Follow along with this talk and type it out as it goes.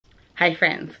Hi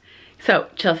friends. So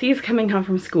Chelsea is coming home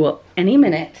from school any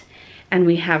minute and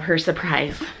we have her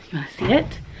surprise. You wanna see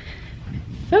it?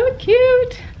 So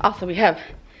cute. Also we have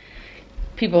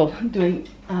people doing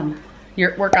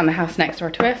your work on the house next door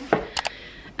to us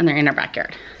and they're in our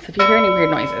backyard. So if you hear any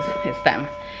weird noises, it's them.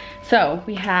 So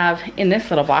we have in this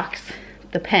little box,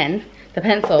 the pen, the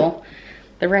pencil,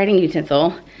 the writing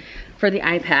utensil for the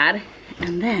iPad,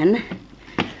 and then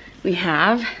we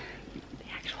have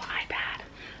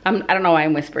I don't know why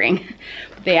I'm whispering.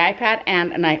 The iPad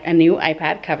and a new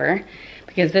iPad cover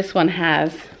because this one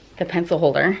has the pencil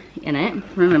holder in it,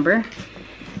 remember?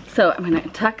 So I'm gonna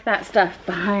tuck that stuff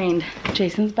behind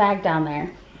Jason's bag down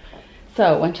there.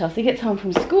 So when Chelsea gets home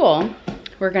from school,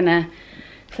 we're gonna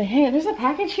say, hey, there's a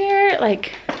package here.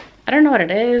 Like, I don't know what it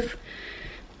is.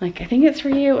 Like, I think it's for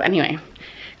you. Anyway,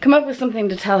 come up with something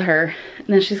to tell her. And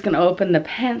then she's gonna open the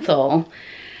pencil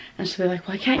and she'll be like,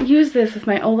 well, I can't use this with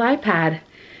my old iPad.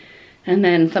 And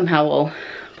then somehow we'll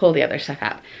pull the other stuff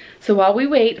out. So while we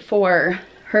wait for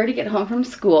her to get home from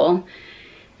school,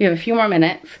 we have a few more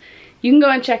minutes. You can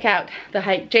go and check out the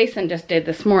hike Jason just did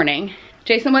this morning.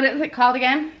 Jason, what is it called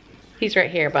again? He's right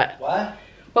here, but.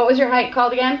 What was your hike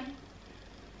called again?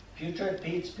 Putrid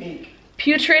Pete's Peak.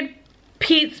 Putrid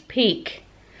Pete's Peak.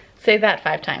 Say that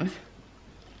 5 times.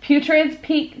 Putrid's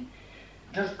Peak.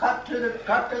 Just cut to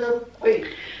the peak.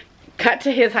 Cut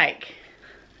to his hike.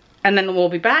 And then we'll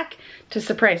be back to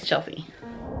surprise Chelsea.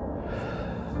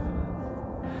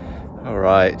 All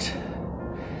right,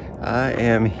 I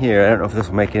am here. I don't know if this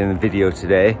will make it in the video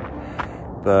today,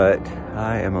 but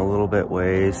I am a little bit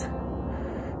ways,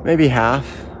 maybe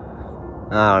half.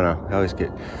 I don't know,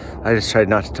 I just tried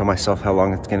not to tell myself how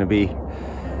long it's gonna be.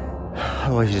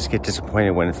 Otherwise you just get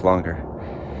disappointed when it's longer.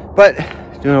 But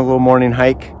doing a little morning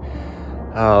hike.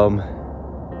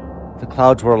 The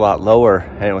clouds were a lot lower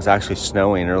and it was actually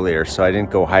snowing earlier, so I didn't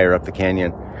go higher up the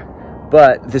canyon.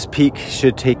 But this peak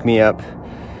should take me up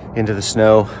into the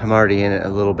snow. I'm already in it a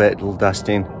little bit, a little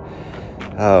dusting.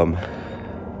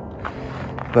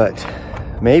 But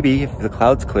maybe if the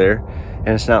clouds clear and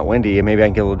it's not windy, maybe I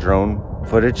can get a little drone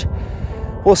footage.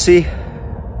 We'll see.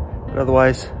 But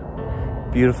otherwise,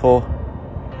 beautiful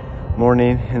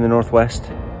morning in the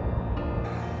Northwest.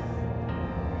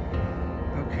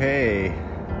 Okay.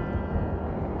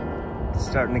 It's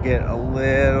starting to get a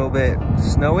little bit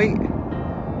snowy.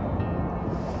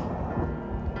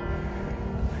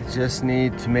 I just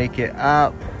need to make it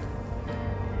up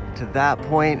to that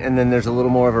point, and then there's a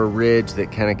little more of a ridge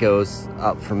that kind of goes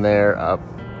up from there, up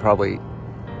probably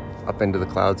up into the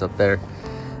clouds up there.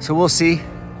 So we'll see.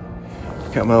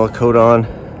 Got my little coat on.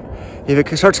 If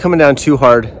it starts coming down too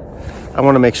hard, I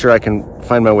want to make sure I can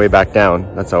find my way back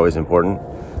down. That's always important.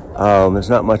 There's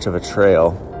not much of a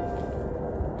trail,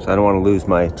 so I don't want to lose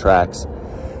my tracks,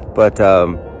 but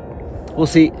we'll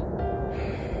see.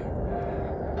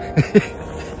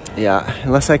 Yeah,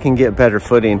 unless I can get better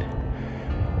footing,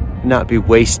 not be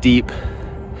waist deep.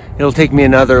 It'll take me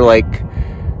another, like,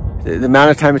 the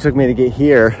amount of time it took me to get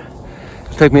here,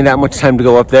 it'll take me that much time to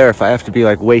go up there if I have to be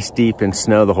like waist deep in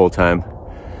snow the whole time.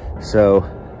 So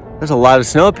there's a lot of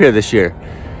snow up here this year,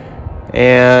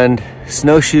 and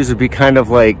snowshoes would be kind of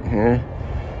like,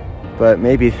 but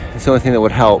maybe it's the only thing that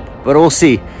would help. But we'll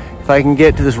see. If I can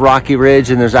get to this rocky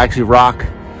ridge and there's actually rock,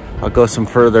 I'll go some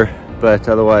further. But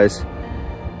otherwise,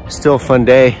 still a fun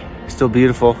day, still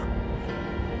beautiful.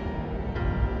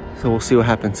 So we'll see what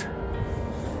happens.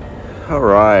 All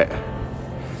right,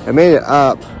 I made it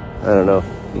up. I don't know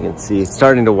if you can see, it's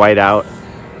starting to white out.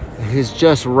 It is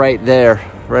just right there,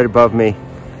 right above me.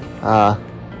 I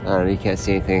don't know, you can't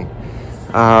see anything.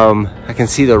 I can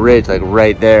see the ridge like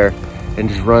right there, and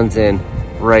just runs in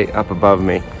right up above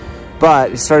me.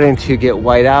 But it's starting to get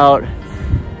white out.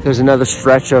 There's another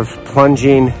stretch of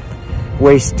plunging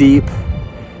waist deep.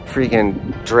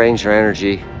 Freaking drains your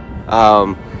energy.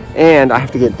 And I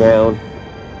have to get down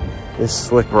this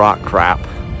slick rock crap.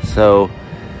 So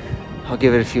I'll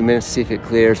give it a few minutes to see if it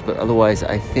clears, but otherwise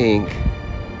I think,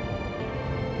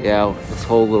 yeah, this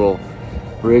whole little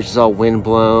ridge is all wind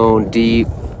blown, deep.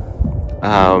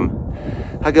 I'll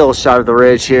get a little shot of the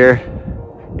ridge here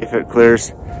if it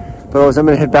clears. But otherwise I'm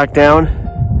gonna head back down.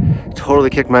 Totally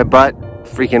kicked my butt,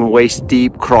 freaking waist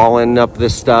deep, crawling up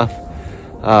this stuff.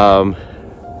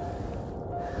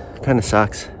 Kind of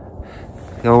sucks.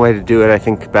 The only way to do it, I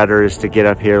think, better is to get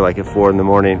up here like at 4 in the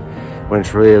morning when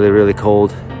it's really, really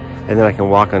cold, and then I can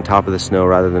walk on top of the snow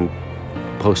rather than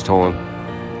post-holing.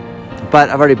 But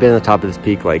I've already been on the top of this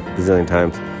peak like a bazillion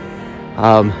times.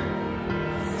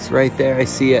 It's right there, I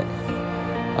see it.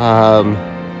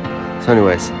 So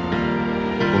anyways,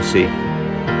 we'll see.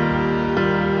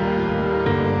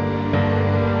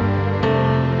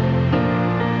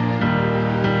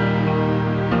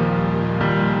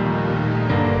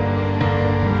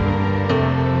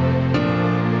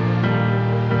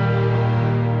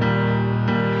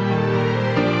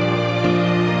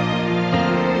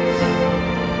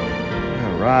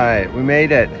 right, we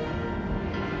made it.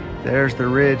 There's the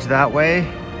ridge that way.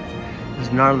 There's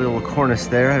a gnarly little cornice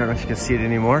there. I don't know if you can see it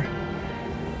anymore.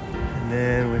 And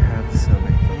then we have the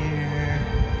summit here.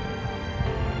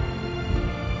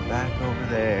 Back over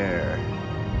there.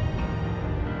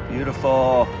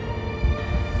 Beautiful.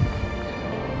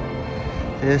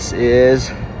 This is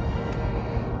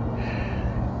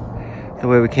the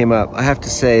way we came up. I have to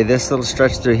say, this little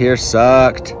stretch through here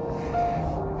sucked.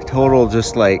 Total,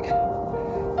 just like,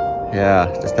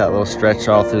 yeah, just that little stretch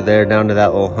all through there down to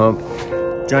that little hump.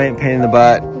 Giant pain in the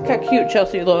butt. Look how cute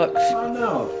Chelsea looks. Oh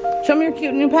no. Show me your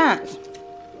cute new pants.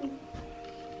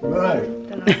 Right.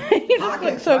 You just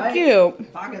look so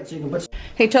cute. Pockets you can put.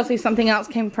 Hey Chelsea, something else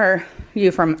came for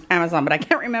you from Amazon, but I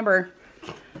can't remember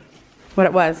what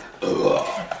it was.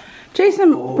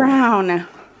 Jason Brown.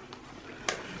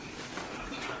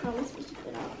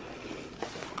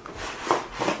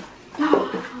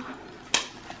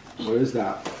 What is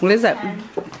that? What is it?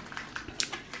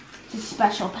 It's a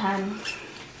special pen.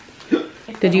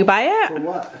 Did you buy For it?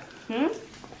 what?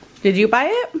 Did you buy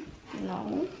it?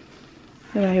 No.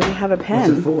 Yeah, we have a What's it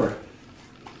pen. for?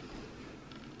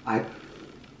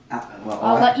 Well,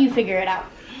 I'll let you figure it out.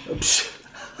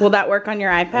 Will that work on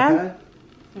your iPad?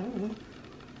 Okay.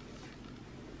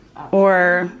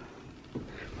 Or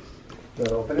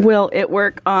Open it. will it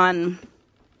work on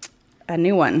a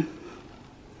new one?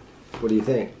 What do you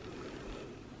think?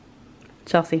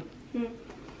 Chelsea. Wait,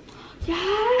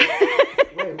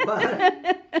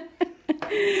 what?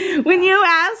 When you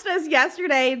asked us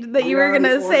yesterday that you were going to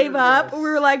already save ordered up, this. we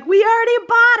were like, we already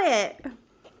bought it.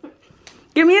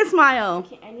 Give me a smile.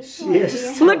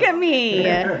 Yes. Look at me.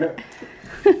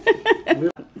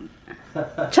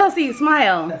 Chelsea,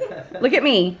 smile. Look at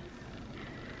me.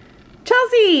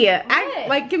 Chelsea, act,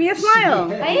 like, give me a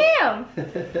smile. I am.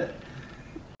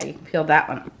 I peeled that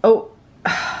one. Oh.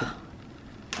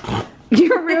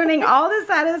 You're ruining all the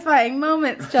satisfying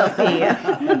moments, Chelsea.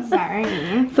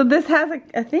 Sorry. So this has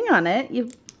a thing on it. You.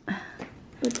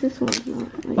 But this one's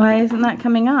not. Why isn't that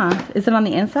coming off? Is it on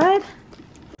the inside?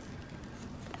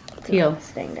 Teal.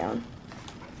 Staying down.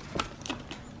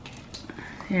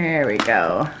 There we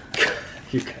go.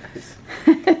 You guys.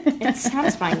 It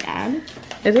sounds fine, Dad.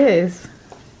 It is.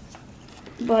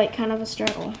 But kind of a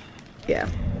struggle. Yeah.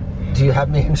 Do you have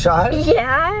me in shot?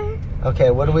 Yeah,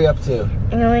 Okay, what are we up to?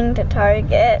 going to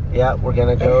Target. Yeah, we're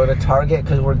gonna go to Target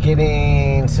because we're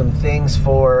getting some things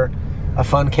for a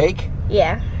fun cake.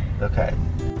 Yeah. Okay.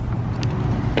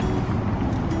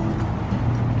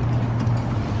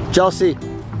 Chelsea,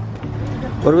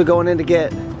 what are we going in to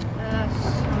get? Some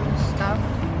stuff.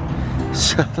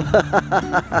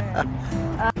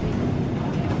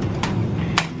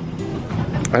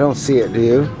 I don't see it, do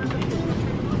you?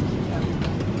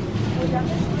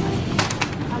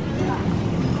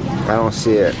 I don't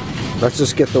see it. Let's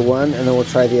just get the one and then we'll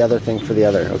try the other thing for the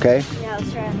other, okay? Yeah,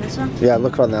 let's try on this one. Yeah,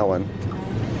 look on that one.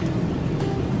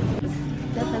 This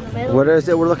in the middle. What is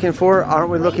it we're looking for? Aren't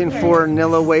we looking for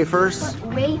Nilla wafers?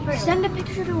 Wafer. Send a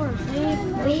picture to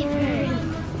her. Wafer.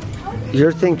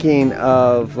 You're thinking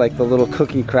of like the little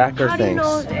cookie cracker How do you things.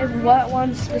 know if what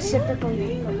one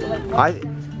specifically? Like,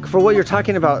 what? For what you're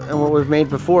talking about and what we've made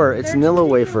before, it's Nilla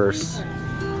wafers.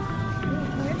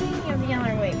 We're thinking of the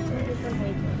other wafer. Different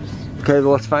wafers. Okay,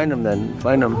 well, let's find them then.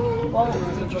 Find them. Well,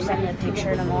 did you send a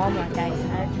picture to Mom like I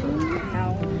said?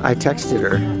 No. I texted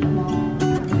her.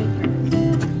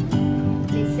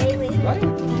 They say wafer.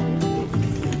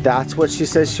 That's what she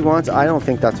says she wants. I don't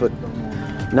think that's what.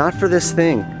 Not for this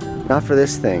thing. Not for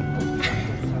this thing.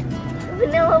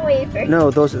 Vanilla wafer.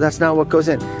 No, that's not what goes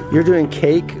in. You're doing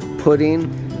cake, pudding,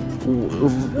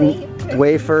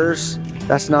 wafers.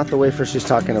 That's not the wafer she's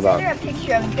talking about. Send her a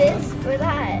picture of this or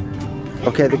that.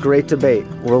 Okay, the great debate.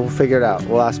 We'll figure it out.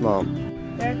 We'll ask Mom.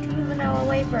 There are 2 vanilla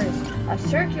wafers. A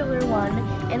circular one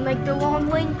and like the long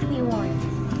lengthy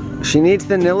one. She needs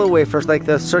the Nilla wafers like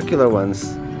the circular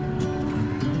ones.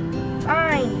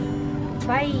 Fine.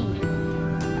 Bye.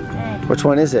 Which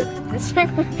one is it? The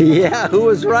circular. Yeah, who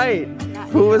was right?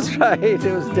 Who was right? It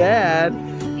was Dad.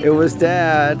 It was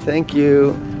Dad. Thank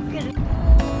you.